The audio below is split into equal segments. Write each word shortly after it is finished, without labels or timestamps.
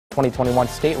2021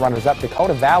 state runners-up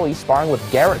Dakota Valley sparring with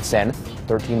Garretson.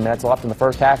 13 minutes left in the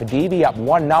first half. DV up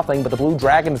 1-0, but the Blue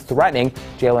Dragons threatening.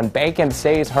 Jalen Bacon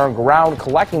saves her ground,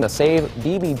 collecting the save.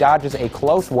 DV dodges a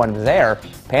close one there.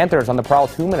 Panthers on the prowl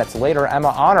 2 minutes later.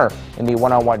 Emma Honor in the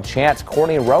one-on-one chance.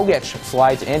 Courtney Rogich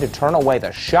slides in to turn away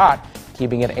the shot,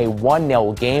 keeping it a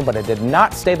 1-0 game, but it did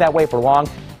not stay that way for long.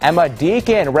 Emma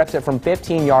Deacon rips it from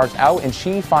 15 yards out, and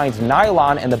she finds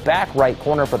Nylon in the back right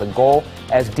corner for the goal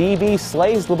as DV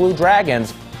slays the Blue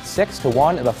Dragons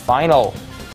 6-1 in the final.